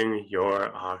putting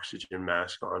your oxygen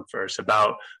mask on first,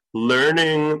 about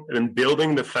learning and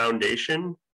building the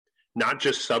foundation, not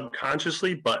just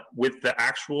subconsciously, but with the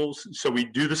actuals. So we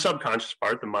do the subconscious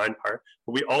part, the mind part,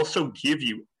 but we also give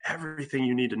you everything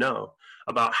you need to know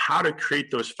about how to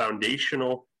create those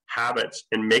foundational habits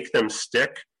and make them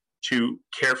stick to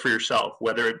care for yourself,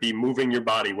 whether it be moving your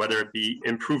body, whether it be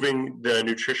improving the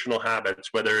nutritional habits,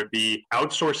 whether it be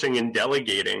outsourcing and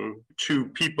delegating to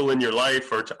people in your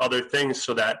life or to other things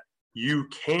so that you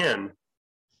can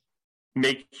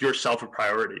make yourself a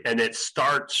priority. And it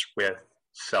starts with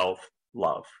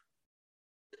self-love.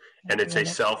 And it's a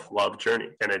self-love journey.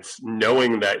 And it's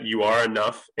knowing that you are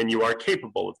enough and you are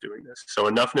capable of doing this. So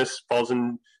enoughness falls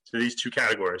into these two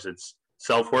categories. It's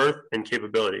self-worth and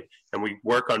capability. And we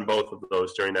work on both of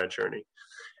those during that journey.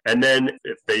 And then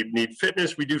if they need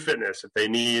fitness, we do fitness. If they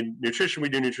need nutrition, we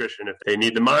do nutrition. If they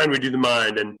need the mind, we do the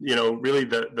mind. And, really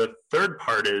the third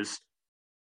part is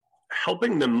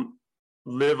helping them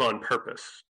live on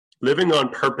purpose. Living on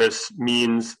purpose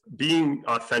means being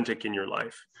authentic in your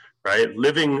life, right?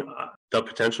 Living the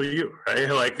potential you, right?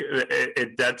 Like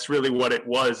that's really what it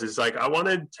was, is like, I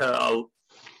wanted to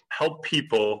help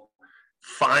people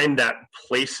find that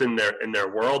place in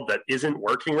their world that isn't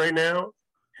working right now,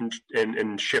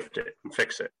 and shift it and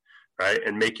fix it, right?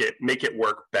 And make it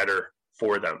work better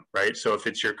for them, right? So if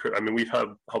it's we've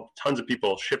helped tons of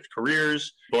people shift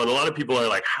careers, and a lot of people are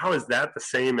like, how is that the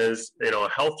same as, a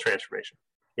health transformation?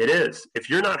 It is. If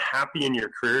you're not happy in your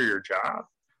career, your job,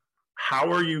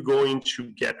 how are you going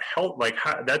to get help? Like,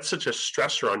 that's such a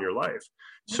stressor on your life.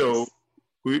 So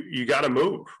you got to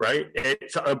move, right?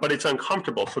 But it's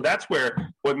uncomfortable. So that's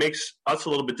where what makes us a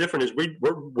little bit different is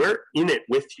we're in it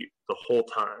with you the whole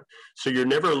time. So you're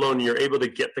never alone. You're able to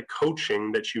get the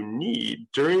coaching that you need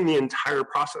during the entire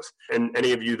process. And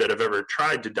any of you that have ever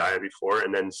tried to diet before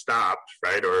and then stopped,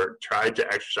 right, or tried to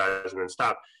exercise and then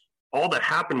stopped, all that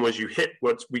happened was you hit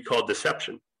what we call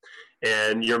deception,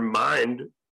 and your mind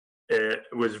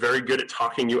was very good at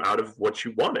talking you out of what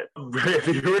you wanted. If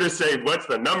you were to say, what's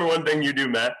the number one thing you do,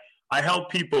 Matt? I help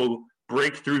people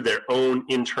break through their own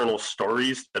internal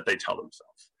stories that they tell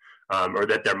themselves, or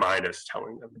that their mind is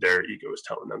telling them, their ego is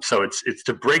telling them. So it's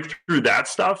to break through that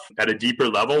stuff at a deeper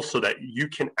level so that you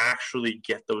can actually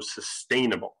get those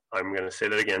sustainable, I'm going to say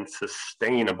that again,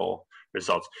 sustainable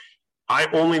results. I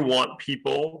only want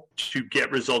people to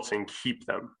get results and keep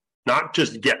them, not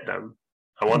just get them.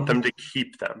 I want them to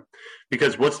keep them,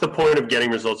 because what's the point of getting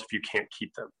results if you can't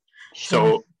keep them?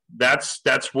 Sure. So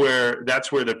that's where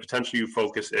the potential you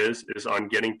focus is on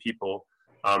getting people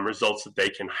results that they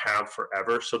can have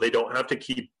forever, so they don't have to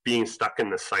keep being stuck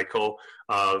in the cycle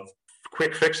of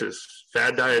quick fixes,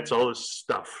 fad diets, all this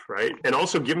stuff, right? And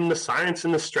also give them the science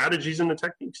and the strategies and the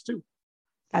techniques too.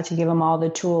 Got to give them all the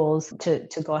tools to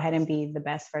go ahead and be the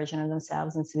best version of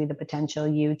themselves and to be the potential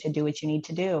you to do what you need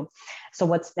to do. So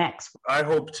what's next? I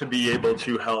hope to be able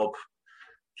to help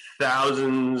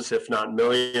thousands, if not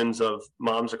millions, of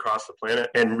moms across the planet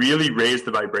and really raise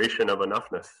the vibration of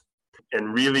enoughness,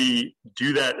 and really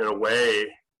do that in a way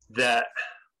that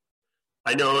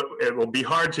I know it will be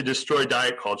hard to destroy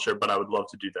diet culture, but I would love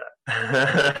to do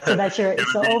that.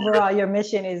 So overall, your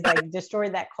mission is like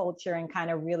destroy that culture and kind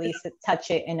of really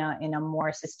touch it in a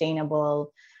more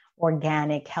sustainable,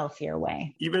 organic, healthier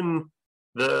way. Even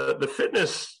the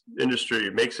fitness industry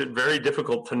makes it very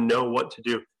difficult to know what to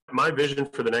do. My vision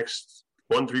for the next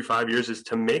 1, 3, 5 years is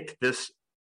to make this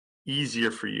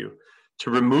easier for you, to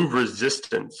remove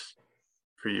resistance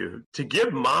for you, to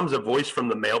give moms a voice from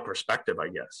the male perspective, I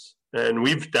guess. And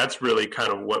that's really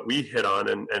kind of what we hit on,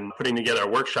 and putting together a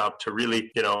workshop to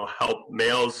really, help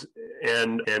males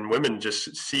and women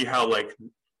just see how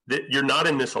you're not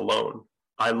in this alone.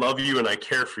 I love you and I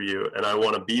care for you, and I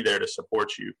want to be there to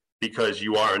support you because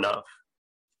you are enough.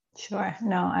 Sure.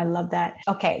 No, I love that.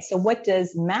 Okay. So what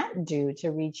does Matt do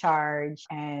to recharge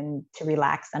and to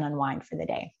relax and unwind for the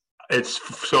day? It's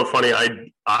so funny.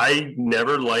 I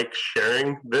never like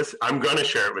sharing this. I'm going to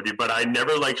share it with you, but I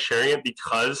never like sharing it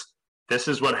because this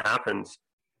is what happens.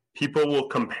 People will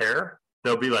compare.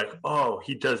 They'll be like, oh,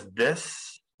 he does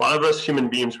this. A lot of us human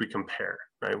beings, we compare,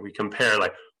 right? We compare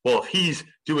like, well, if he's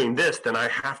doing this, then I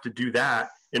have to do that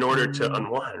in order to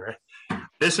unwind, right?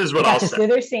 This is what I'll say. So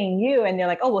they're seeing you and they're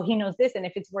like, oh, well, he knows this. And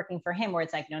if it's working for him, where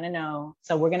it's like, no.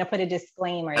 So we're going to put a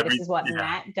disclaimer. This is what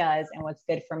Matt does and what's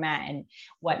good for Matt. And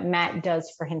what Matt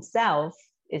does for himself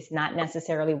is not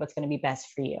necessarily what's going to be best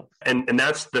for you. And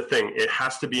that's the thing. It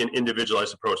has to be an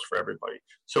individualized approach for everybody.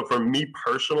 So for me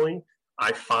personally,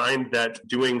 I find that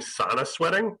doing sauna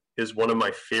sweating is one of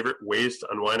my favorite ways to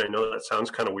unwind. I know that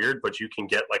sounds kind of weird, but you can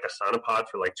get like a sauna pod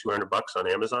for like $200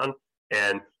 on Amazon.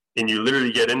 And you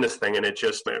literally get in this thing, and it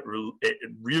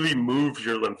really moves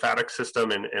your lymphatic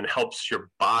system and helps your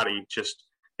body just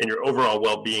in your overall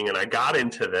well-being. And I got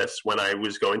into this when I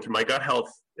was going through my gut health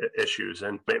issues,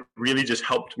 and it really just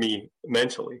helped me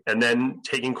mentally. And then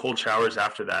taking cold showers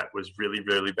after that was really,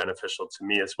 really beneficial to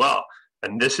me as well.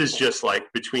 And this is just like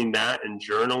between that and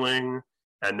journaling,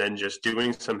 and then just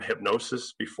doing some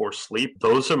hypnosis before sleep.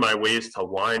 Those are my ways to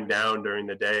wind down during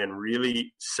the day and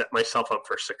really set myself up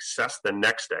for success the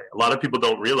next day. A lot of people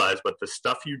don't realize, but the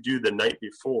stuff you do the night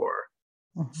before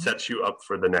sets you up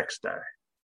for the next day.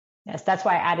 Yes, that's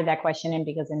why I added that question in,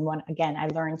 because I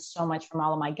learned so much from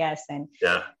all of my guests. And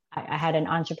I had an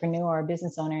entrepreneur, a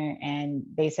business owner, and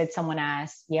they said, someone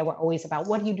asked, we're always about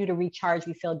what do you do to recharge,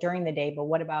 we feel during the day, but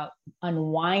what about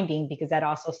unwinding? Because that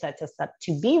also sets us up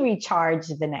to be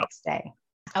recharged the next day.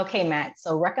 Okay, Matt,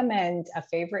 so recommend a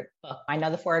favorite book. I know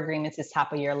the 4 Agreements is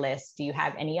top of your list. Do you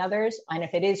have any others? And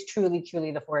if it is truly,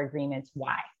 truly the 4 Agreements,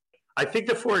 why? I think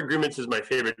the 4 Agreements is my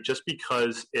favorite just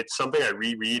because it's something I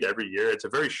reread every year. It's a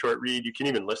very short read. You can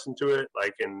even listen to it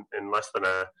like in less than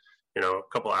a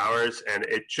couple hours, and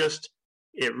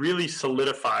it really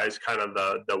solidifies kind of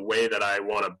the way that I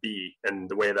want to be and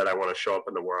the way that I want to show up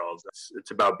in the world.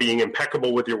 It's about being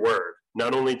impeccable with your word,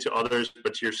 not only to others,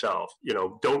 but to yourself.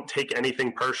 Don't take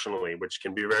anything personally, which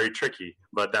can be very tricky,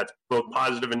 but that's both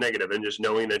positive and negative, and just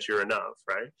knowing that you're enough,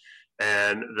 right?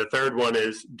 And the third one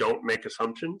is don't make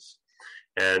assumptions.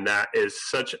 And that is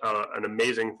such an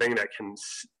amazing thing that can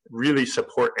really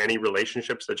support any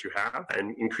relationships that you have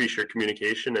and increase your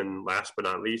communication. And last but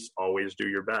not least, always do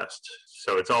your best.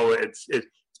 So it's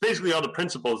basically all the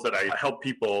principles that I help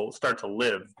people start to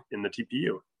live in the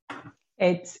TPU.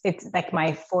 It's like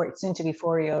my soon to be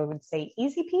 4-year-old would say,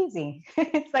 easy peasy.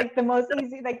 It's like the most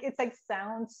easy, like it's like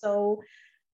sounds so,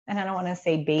 and I don't want to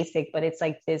say basic, but it's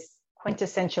like this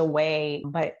quintessential way,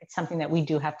 but it's something that we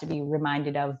do have to be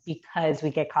reminded of because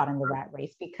we get caught in the rat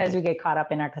race, because we get caught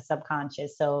up in our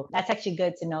subconscious. So that's actually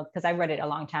good to know, because I read it a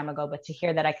long time ago, but to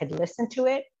hear that I could listen to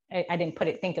it, I didn't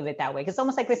think of it that way. Because it's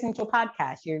almost like listening to a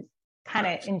podcast. You're kind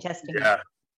of ingesting it.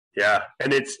 Yeah.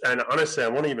 And honestly, I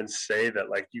won't even say that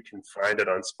like you can find it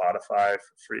on Spotify for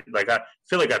free. Like I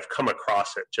feel like I've come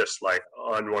across it just like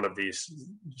on one of these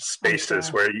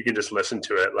spaces where you can just listen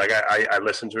to it. Like I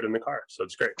listen to it in the car. So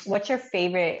it's great. What's your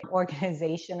favorite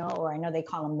organizational, or I know they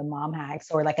call them the mom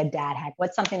hacks, or like a dad hack?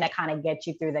 What's something that kind of gets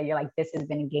you through that you're like, this has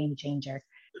been a game changer?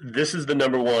 This is the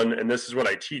number one, and this is what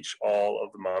I teach all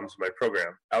of the moms in my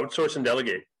program. Outsource and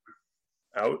delegate.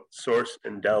 Outsource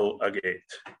and delegate.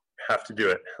 Have to do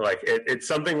it. Like it's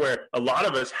something where a lot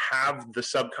of us have the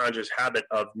subconscious habit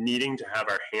of needing to have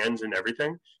our hands in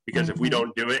everything, because if we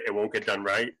don't do it, it won't get done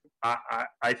right.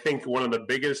 I think one of the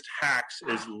biggest hacks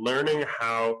is learning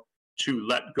how to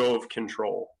let go of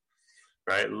control,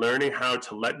 right? Learning how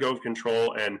to let go of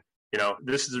control. And,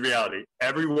 this is the reality.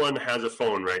 Everyone has a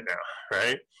phone right now,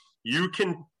 right? You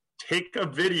can take a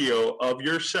video of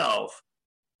yourself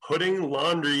putting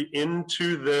laundry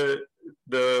into the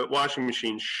washing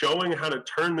machine, showing how to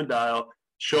turn the dial,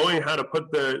 showing how to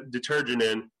put the detergent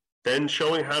in, then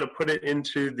showing how to put it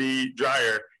into the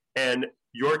dryer, and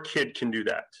your kid can do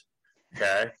that.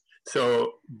 Okay?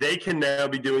 So they can now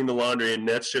be doing the laundry, and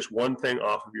that's just one thing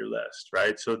off of your list,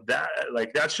 right? So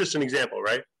that's just an example,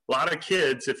 right? A lot of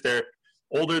kids, if they're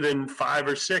older than 5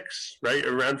 or 6, right?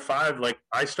 Around 5, like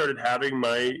I started having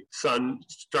my son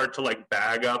start to like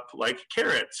bag up like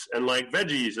carrots and like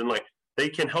veggies, and like they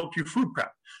can help you food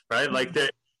prep, right? Mm-hmm. Like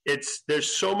that.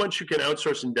 There's so much you can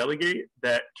outsource and delegate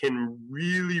that can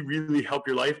really, really help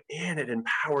your life, and it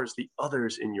empowers the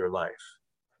others in your life,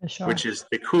 sure, which is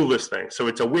the coolest thing. So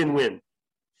it's a win-win.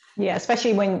 Yeah,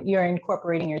 especially when you're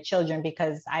incorporating your children,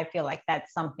 because I feel like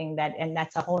that's something and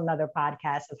that's a whole nother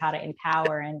podcast of how to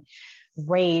empower and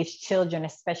raise children,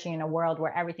 especially in a world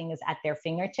where everything is at their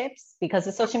fingertips because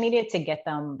of social media, to get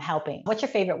them helping. What's your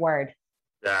favorite word?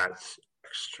 That's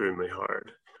extremely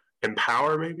hard.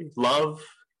 Empower, maybe? Love?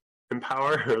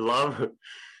 Empower or love?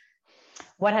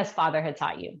 What has fatherhood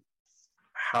taught you?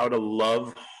 How to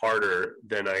love harder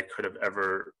than I could have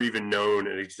ever even known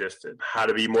it existed. How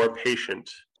to be more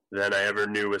patient than I ever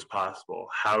knew was possible.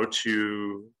 How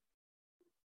to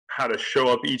show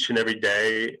up each and every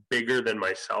day bigger than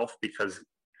myself, because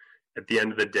at the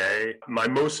end of the day, my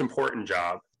most important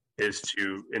job is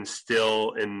to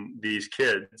instill in these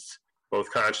kids, both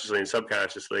consciously and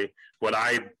subconsciously, what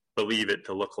I believe it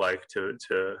to look like to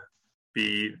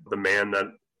be the man that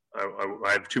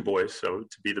I have 2 boys, so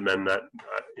to be the men that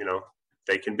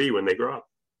they can be when they grow up.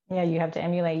 Yeah, you have to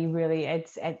emulate. You really, I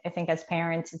think as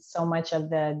parents, it's so much of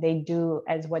they do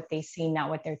as what they see, not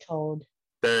what they're told.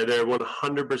 They're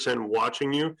 100%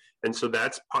 watching you, and so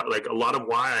that's like a lot of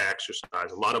why I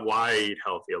exercise, a lot of why I eat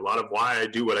healthy, a lot of why I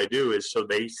do what I do is so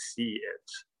they see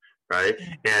it, right?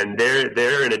 And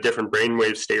they're in a different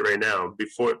brainwave state right now.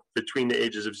 Between the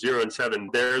ages of 0 and 7,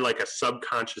 they're like a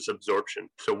subconscious absorption.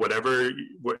 So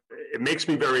it makes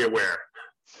me very aware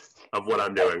of what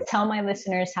I'm doing. Tell my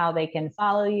listeners how they can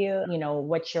follow you.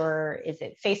 What's is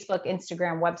it Facebook,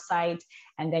 Instagram, website,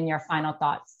 and then your final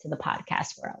thoughts to the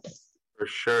podcast world. For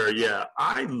sure. Yeah.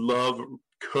 I love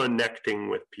connecting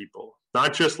with people,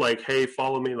 not just like, hey,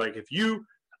 follow me. Like if you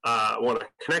want to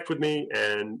connect with me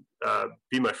and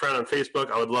be my friend on Facebook,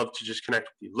 I would love to just connect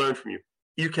with you, learn from you.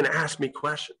 You can ask me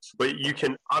questions, but you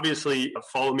can obviously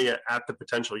follow me at The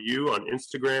Potential You on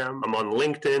Instagram. I'm on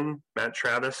LinkedIn, Matt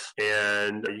Travis,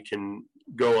 and you can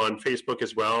go on Facebook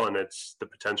as well, and it's The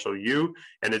Potential You,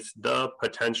 and it's The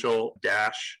Potential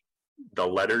the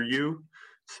letter U.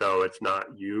 So it's not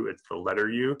you, it's the letter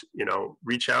U.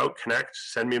 Reach out, connect,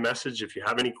 send me a message if you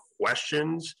have any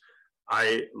questions.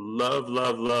 I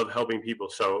love helping people.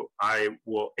 So I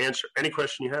will answer any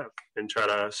question you have and try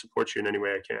to support you in any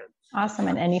way I can. Awesome.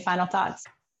 And any final thoughts?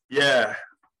 Yeah.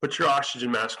 Put your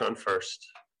oxygen mask on first.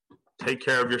 Take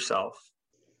care of yourself.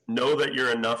 Know that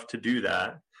you're enough to do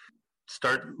that.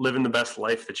 Start living the best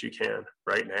life that you can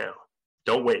right now.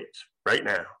 Don't wait. Right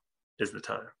now is the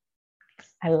time.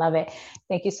 I love it.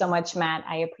 Thank you so much, Matt.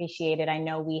 I appreciate it. I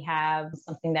know we have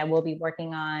something that we'll be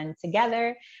working on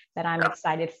together that I'm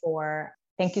excited for.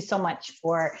 Thank you so much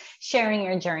for sharing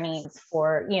your journeys,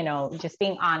 for, just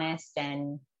being honest.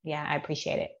 And yeah, I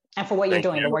appreciate it. And for what you're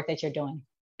doing, the work that you're doing.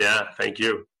 Yeah, thank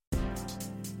you.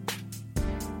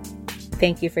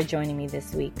 Thank you for joining me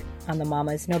this week on the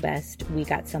Mamas Know Best We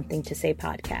Got Something to Say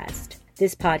podcast.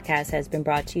 This podcast has been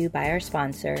brought to you by our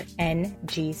sponsor,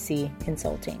 NGC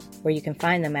Consulting, where you can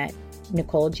find them at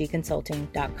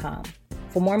NicoleGConsulting.com.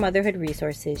 For more motherhood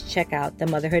resources, check out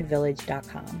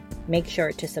themotherhoodvillage.com. Make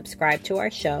sure to subscribe to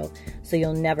our show so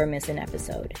you'll never miss an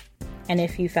episode. And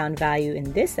if you found value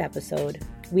in this episode,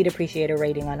 we'd appreciate a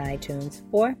rating on iTunes,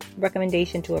 or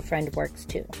recommendation to a friend works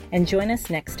too. And join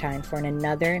us next time for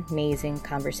another amazing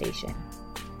conversation.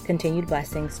 Continued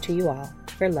blessings to you all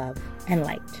for love and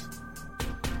light.